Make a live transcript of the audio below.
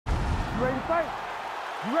ready to fight?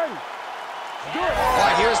 You ready? Do it. All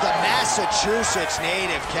right, here's the Massachusetts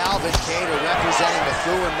native, Calvin Kattar, representing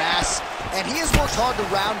Methuen, Mass. And he has worked hard to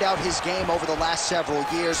round out his game over the last several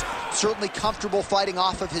years. Certainly comfortable fighting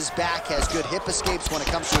off of his back, has good hip escapes when it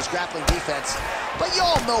comes to his grappling defense. But you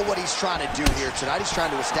all know what he's trying to do here tonight. He's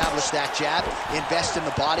trying to establish that jab, invest in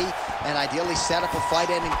the body, and ideally set up a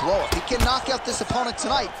fight-ending blow. If he can knock out this opponent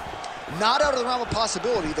tonight, not out of the realm of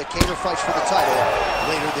possibility that Kattar fights for the title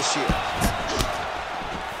later this year.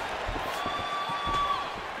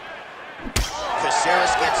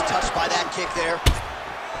 Caceres gets touched by that kick there.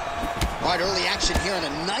 All right, early action here, and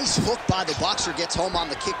a nice hook by the boxer gets home on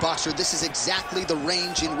the kickboxer. This is exactly the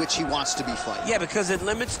range in which he wants to be fighting. Yeah, because it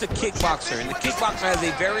limits the kickboxer, and the kickboxer has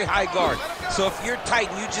a very high guard. So if you're tight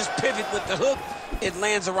and you just pivot with the hook, it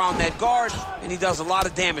lands around that guard, and he does a lot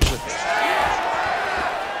of damage with it.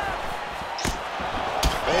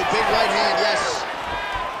 Oh, big right hand, yes.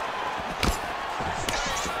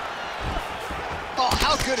 Oh,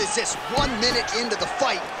 how good is this? 1 minute into the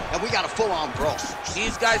fight, and we got a full-on brawl.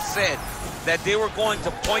 These guys said that they were going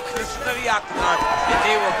to point Christian to the octagon and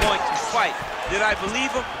they were going to fight. Did I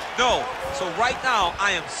believe them? No. So right now,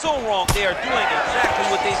 I am so wrong. They are doing exactly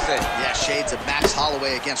what they said. Yeah, shades of Max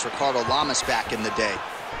Holloway against Ricardo Lamas back in the day.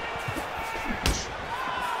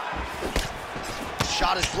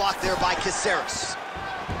 Shot is blocked there by Caceres.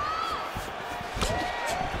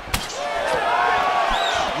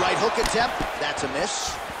 Right hook attempt, that's a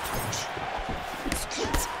miss.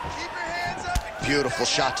 Beautiful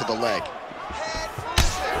shot to the leg.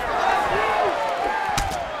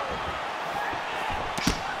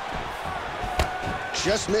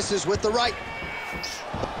 Just misses with the right.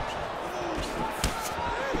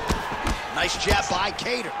 Nice jab by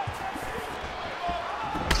Kattar.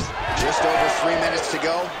 Just over 3 minutes to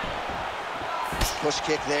go. Push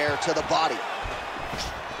kick there to the body.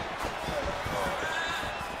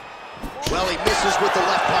 Well, he misses with the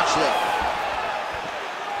left punch there.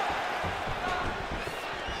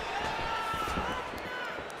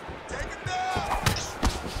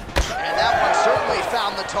 And that one certainly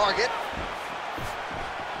found the target.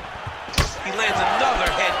 He lands another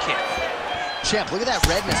head kick. Champ, look at that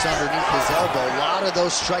redness underneath his elbow. A lot of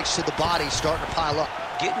those strikes to the body starting to pile up.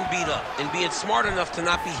 Getting beat up and being smart enough to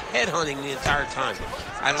not be headhunting the entire time.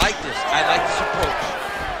 I like this. I like this approach.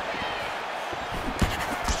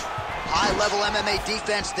 High-level MMA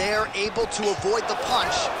defense there, able to avoid the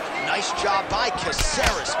punch. Nice job by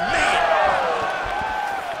Caceres, man!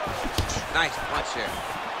 Nice punch there.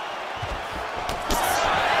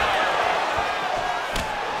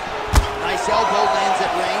 Nice elbow, lands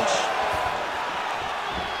at range.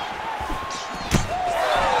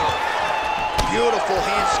 Beautiful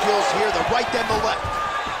hand skills here, the right then the left.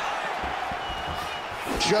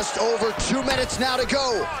 Just over 2 minutes now to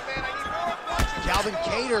go. Calvin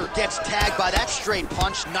Kattar gets tagged by that straight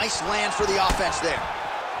punch. Nice land for the offense there.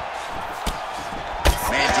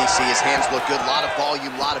 Man, DC, his hands look good. A lot of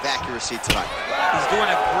volume, a lot of accuracy tonight. He's doing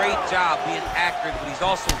a great job being accurate, but he's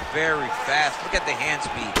also very fast. Look at the hand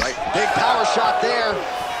speed. Right, big power shot there.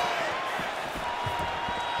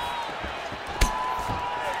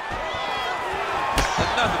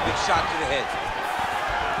 Another big shot to the head.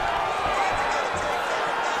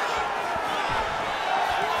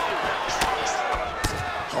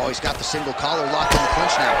 Oh, he's got the single collar locked in the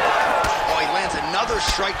clinch now. Oh, he lands another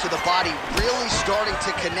strike to the body, really starting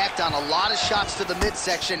to connect on a lot of shots to the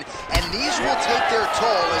midsection, and these will take their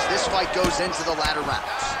toll as this fight goes into the latter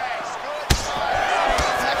rounds.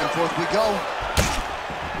 Back and forth we go.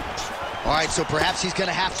 All right, so perhaps he's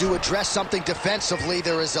gonna have to address something defensively.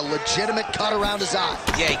 There is a legitimate cut around his eye.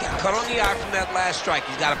 Yeah, he got cut on the eye from that last strike.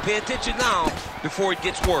 He's gotta pay attention now before it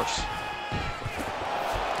gets worse.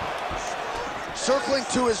 Circling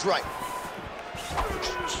to his right.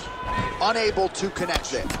 Unable to connect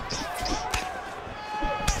there.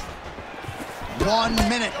 1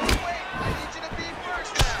 minute.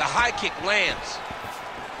 The high kick lands.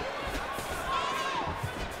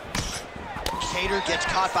 Kattar gets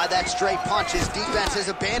caught by that straight punch. His defense has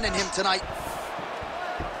abandoned him tonight.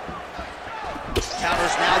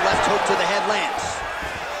 Counters now, left hook to the head lands.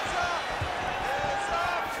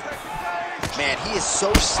 Man, he is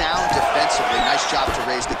so sound defensively. Nice job to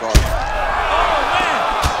raise the guard. Oh,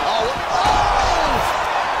 man!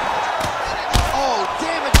 Oh,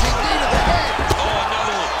 damaging knee to the head. Oh,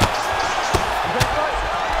 another one.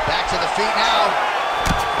 Back to the feet now.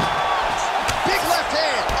 Big left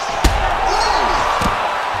hand. Ooh.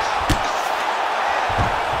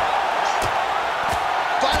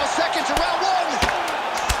 Final seconds of round one.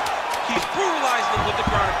 He's brutalizing him with the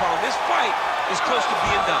ground and pound. This fight is close to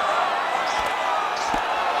being done.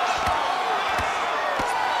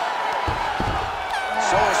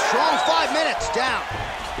 strong 5 minutes down.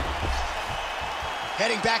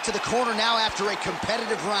 Heading back to the corner now after a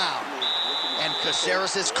competitive round. And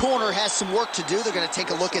Caceres' corner has some work to do. They're going to take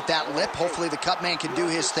a look at that lip. Hopefully the cut man can do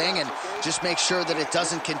his thing and just make sure that it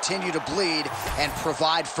doesn't continue to bleed and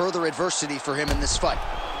provide further adversity for him in this fight.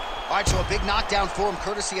 All right, so a big knockdown for him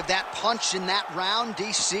courtesy of that punch in that round.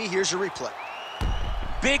 DC, here's your replay.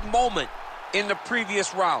 Big moment in the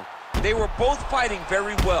previous round. They were both fighting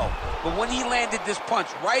very well, but when he landed this punch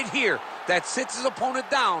right here that sits his opponent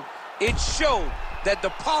down, it showed that the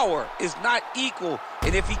power is not equal,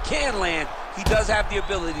 and if he can land, he does have the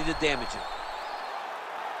ability to damage it.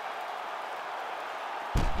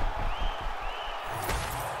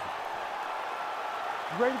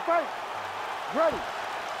 You ready to fight? Ready.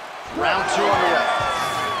 Round 2 on the way.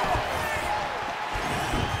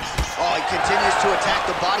 Oh, he continues to attack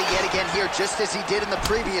the body yet again here, just as he did in the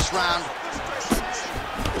previous round.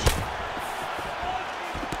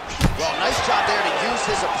 Well, nice job there to use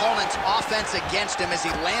his opponent's offense against him as he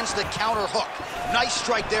lands the counter hook. Nice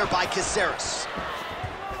strike there by Caceres.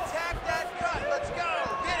 Attack that cut. Let's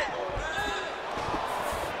go. Get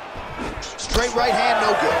it. Straight right hand,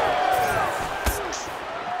 no good.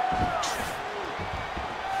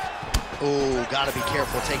 Oh, gotta be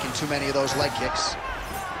careful taking too many of those leg kicks.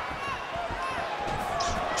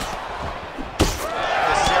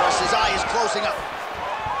 Caceres' eye is closing up.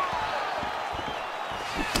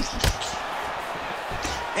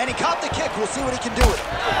 And he caught the kick. We'll see what he can do with it.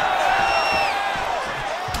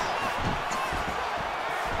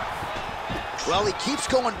 Well, he keeps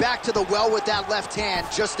going back to the well with that left hand,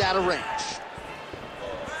 just out of range.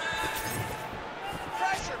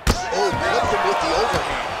 Oh, clipped him with the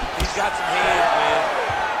overhand. He's got some hands, man.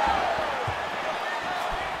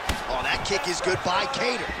 Oh, that kick is good by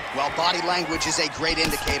Kattar. Well, body language is a great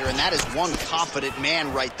indicator, and that is one confident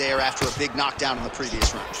man right there after a big knockdown in the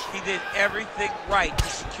previous round. He did everything right to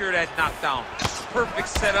secure that knockdown. Perfect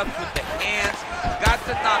setup with the hands. Got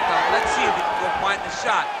the knockdown. Let's see if he can go find the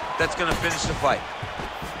shot that's going to finish the fight.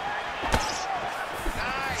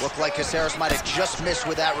 Looked like Caceres might have just missed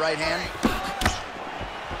with that right hand.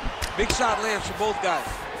 Big shot lands for both guys.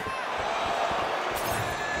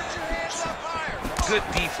 Good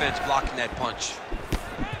defense blocking that punch.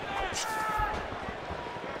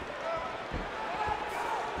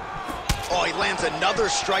 Oh, he lands another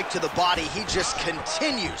strike to the body. He just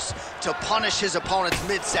continues to punish his opponent's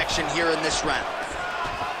midsection here in this round.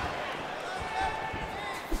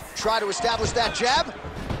 Try to establish that jab.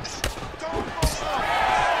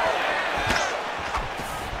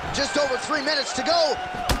 Just over 3 minutes to go.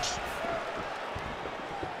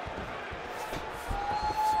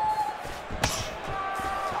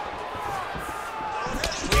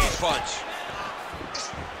 Clean punch.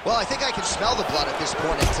 Well, I think I can smell the blood at this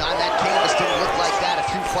point in time. That canvas didn't look like that a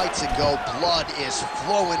few fights ago. Blood is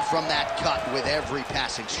flowing from that cut with every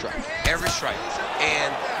passing strike. Every strike. And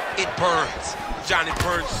it burns. John, it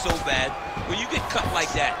burns so bad. When you get cut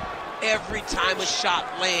like that, every time a shot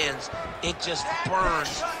lands, it just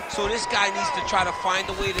burns. So this guy needs to try to find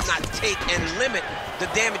a way to not take and limit the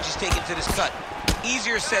damage he's taking to this cut.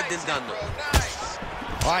 Easier said than done, though.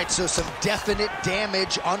 All right, so some definite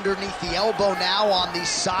damage underneath the elbow now on the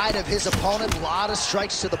side of his opponent. A lot of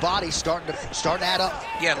strikes to the body starting to add up.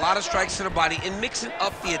 Yeah, a lot of strikes to the body and mixing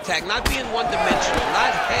up the attack, not being one-dimensional,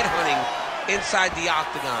 not headhunting inside the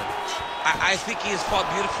octagon. I think he has fought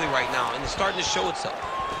beautifully right now, and it's starting to show itself.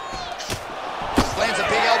 Lands a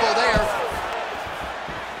big elbow there.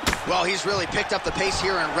 Well, he's really picked up the pace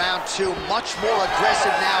here in round 2. Much more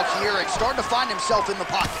aggressive now here and starting to find himself in the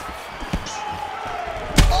pocket.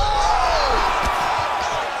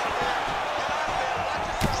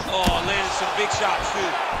 Oh, landed some big shots,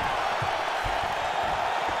 too.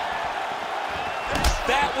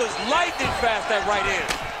 That was lightning fast, that right hand.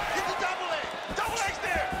 Get the double leg. Double legs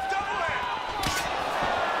there. Double leg.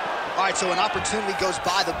 All right, so an opportunity goes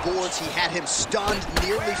by the boards. He had him stunned,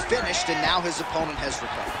 nearly finished, and now his opponent has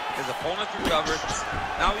recovered. His opponent's recovered.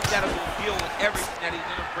 Now he's got to go deal with everything that he's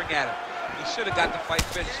going to bring at him. He should have got the fight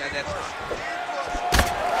finished at that time.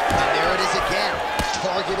 And there it is again,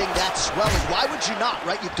 targeting that swelling. Why would you not,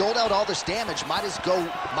 right? You doled out all this damage. Might as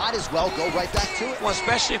well go right back to it. Well,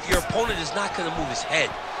 especially if your opponent is not going to move his head.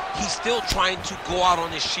 He's still trying to go out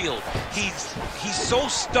on his shield. He's so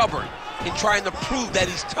stubborn in trying to prove that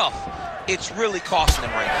he's tough. It's really costing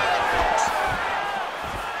him right now.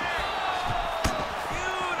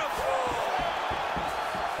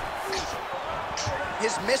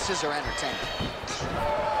 His misses are entertaining.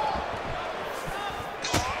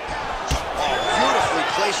 Oh, beautifully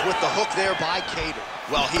Pays with the hook there by Kattar.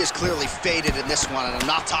 Well, he is clearly faded in this one, and I'm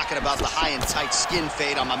not talking about the high and tight skin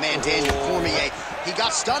fade on my man Daniel Cormier. He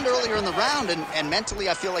got stunned earlier in the round, and mentally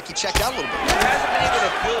I feel like he checked out a little bit. He hasn't been able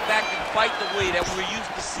to build back and fight the way that we're used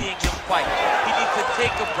to seeing him fight. He needs to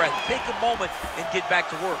take a breath, take a moment, and get back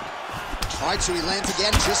to work. All right, so he lands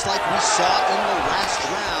again just like we saw in the last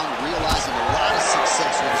round, realizing a lot of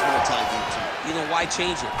success with his Muay Thai game team. You know, why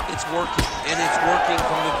change it? It's working, and it's working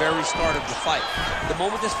from the very start of the fight. The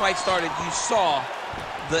moment this fight started, you saw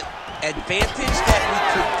the advantage that we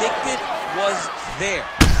predicted was there.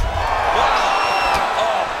 Wow.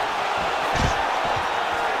 Oh.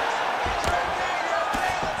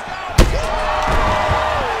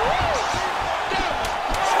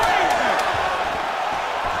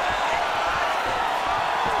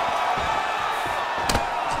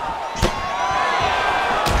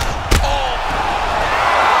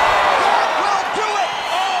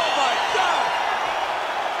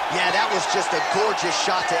 Just a gorgeous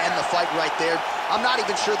shot to end the fight right there. I'm not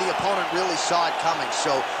even sure the opponent really saw it coming.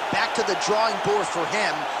 So back to the drawing board for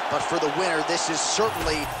him, but for the winner, this is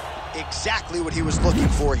certainly exactly what he was looking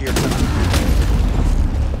for here tonight.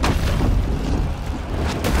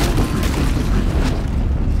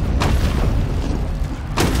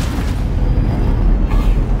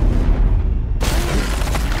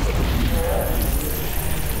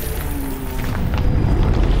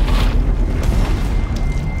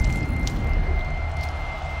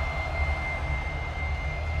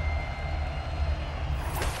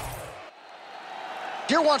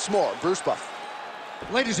 Here once more, Bruce Buffer.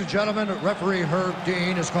 Ladies and gentlemen, referee Herb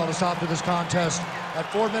Dean has called a stop to this contest at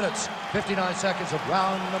 4 minutes, 59 seconds of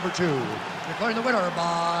round number 2. Declaring the winner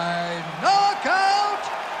by knockout,